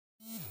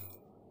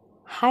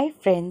Hi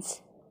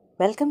friends,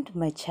 welcome to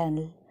my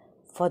channel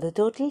for the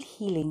total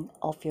healing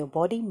of your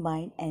body,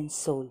 mind and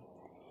soul.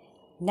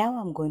 Now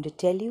I'm going to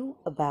tell you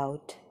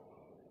about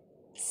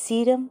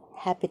serum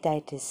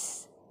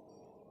hepatitis,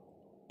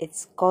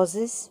 its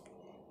causes,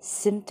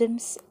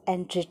 symptoms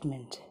and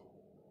treatment.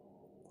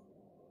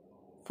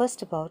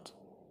 First about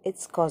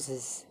its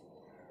causes.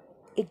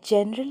 It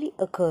generally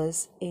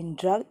occurs in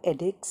drug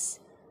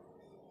addicts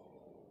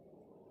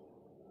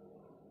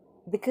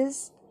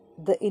because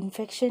the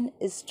infection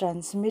is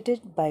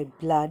transmitted by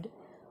blood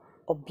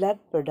or blood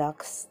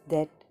products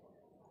that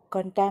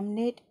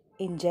contaminate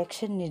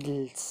injection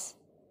needles.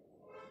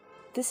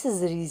 This is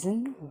the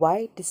reason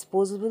why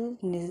disposable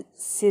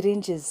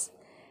syringes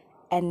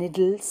and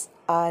needles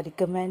are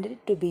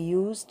recommended to be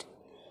used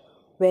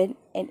when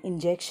an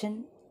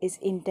injection is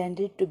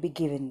intended to be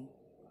given.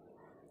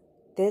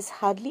 There is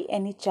hardly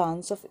any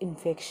chance of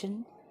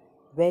infection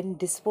when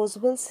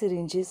disposable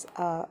syringes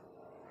are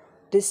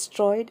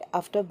destroyed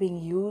after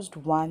being used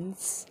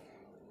once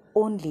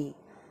only.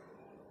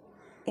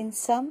 In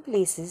some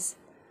places,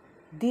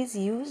 these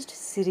used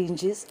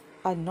syringes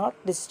are not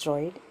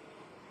destroyed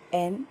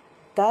and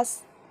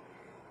thus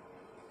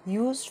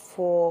used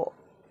for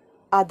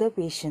other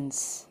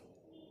patients.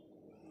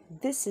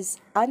 This is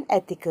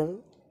unethical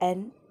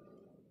and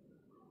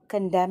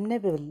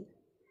condemnable.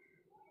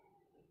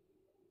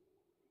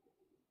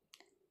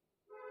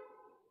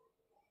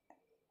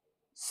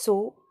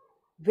 So,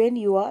 when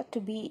you are to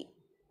be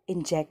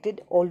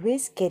injected,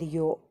 always carry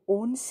your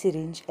own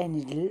syringe and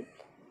needle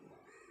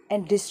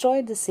and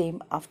destroy the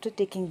same after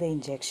taking the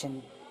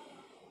injection.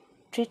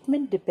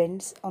 Treatment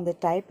depends on the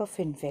type of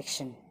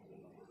infection.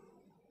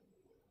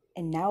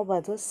 And now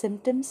about the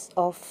symptoms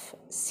of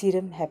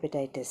serum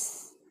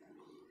hepatitis.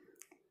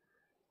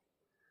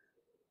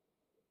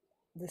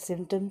 The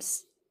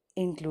symptoms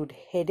include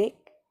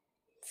headache,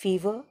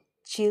 fever,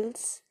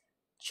 chills,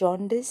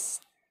 jaundice,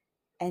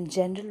 and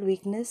general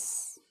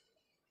weakness.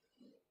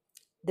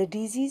 The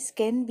disease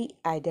can be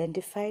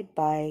identified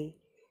by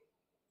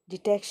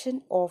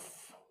detection of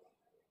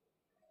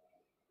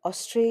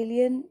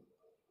Australian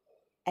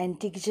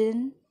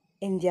antigen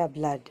in their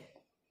blood.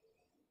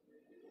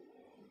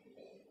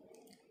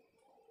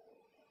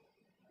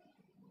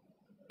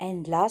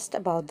 And last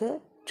about the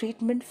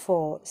treatment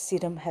for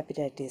serum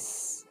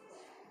hepatitis.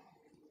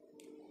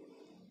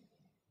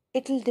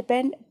 It will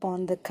depend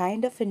upon the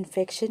kind of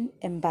infection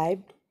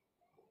imbibed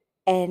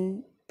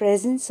and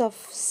presence of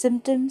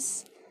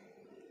symptoms.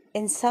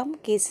 In some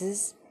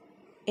cases,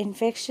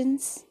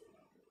 infections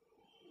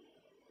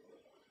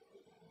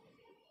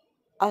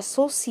are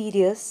so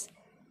serious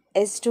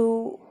as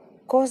to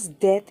cause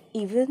death,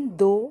 even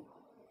though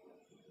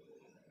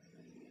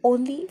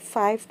only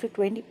 5 to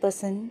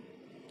 20%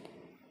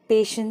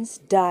 patients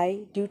die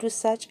due to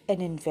such an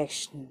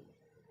infection.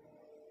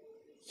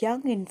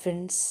 Young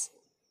infants,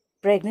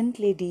 pregnant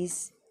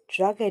ladies,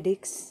 drug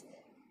addicts,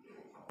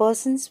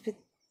 persons with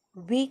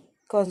weak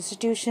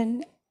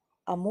constitution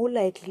are more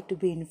likely to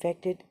be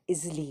infected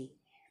easily.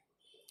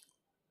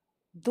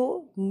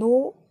 Though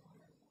no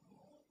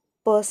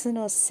person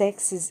or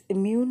sex is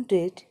immune to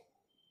it,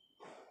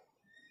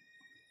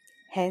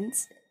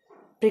 hence,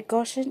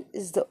 precaution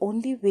is the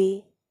only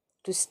way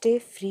to stay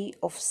free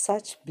of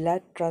such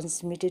blood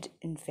transmitted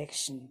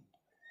infection.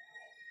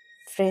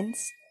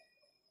 Friends,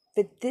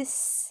 with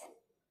this,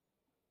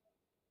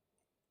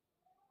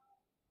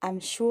 I'm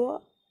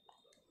sure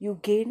you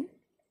gain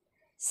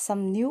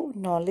some new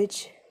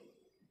knowledge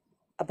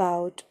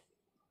about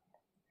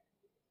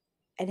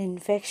an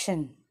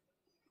infection.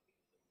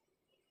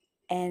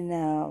 And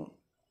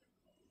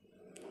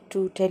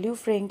to tell you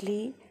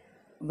frankly,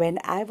 when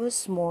I was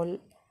small,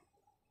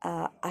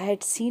 I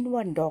had seen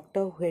one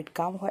doctor who had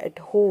come at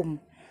home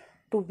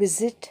to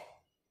visit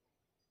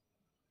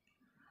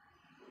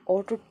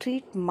or to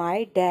treat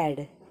my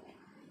dad.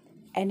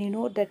 And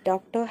the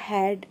doctor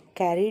had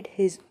carried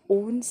his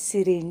own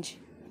syringe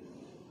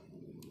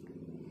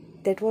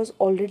that was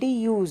already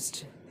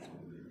used.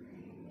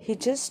 He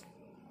just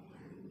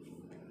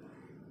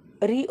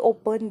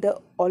reopened the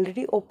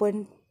already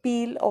opened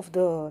peel of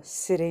the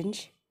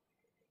syringe,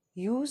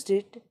 used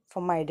it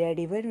for my dad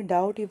even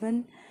without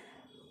even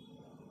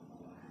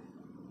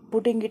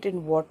putting it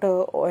in water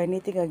or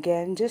anything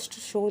again, just to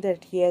show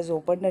that he has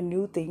opened a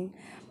new thing.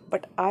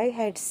 But I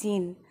had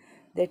seen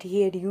that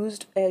he had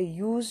used a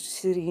used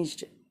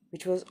syringe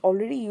which was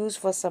already used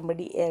for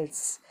somebody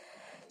else.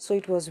 So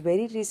it was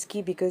very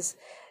risky, because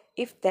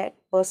if that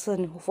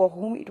person for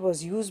whom it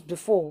was used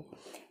before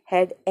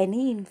had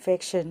any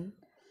infection,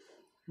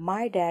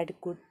 my dad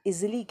could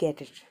easily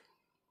get it.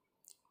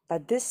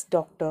 But this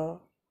doctor,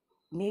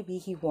 maybe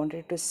he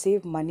wanted to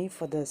save money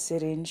for the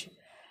syringe,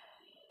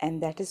 and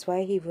that is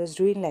why he was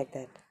doing like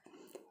that.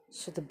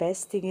 So the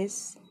best thing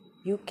is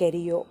you carry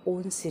your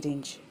own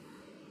syringe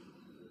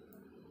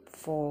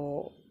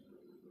for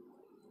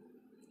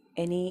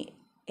any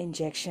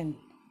injection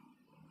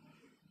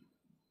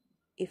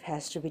if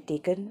has to be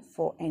taken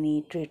for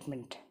any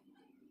treatment,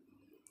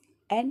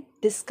 and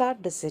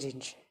discard the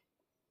syringe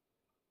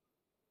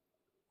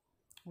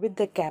with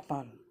the cap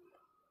on.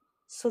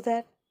 so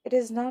that it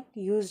is not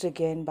used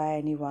again by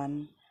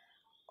anyone,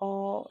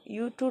 or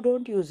you too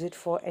don't use it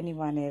for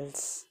anyone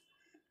else,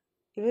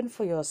 even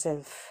for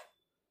yourself,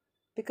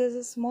 because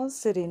a small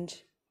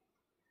syringe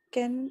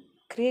can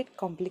create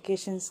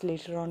complications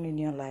later on in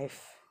your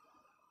life.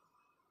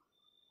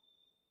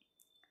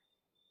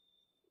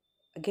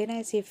 Again,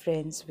 I say,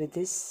 friends, with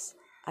this,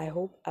 I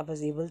hope I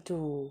was able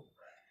to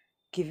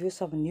give you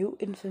some new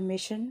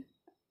information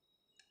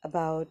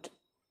about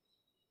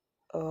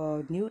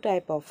a new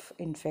type of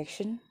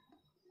infection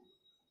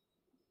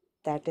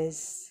that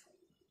is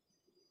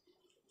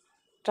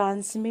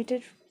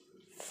transmitted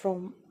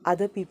from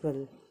other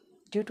people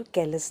due to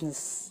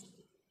carelessness.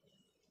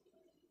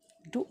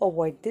 Do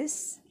avoid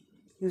this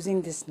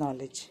using this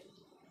knowledge.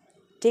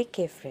 Take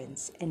care,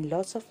 friends, and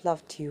lots of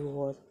love to you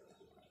all.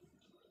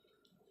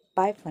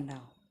 Bye for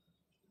now.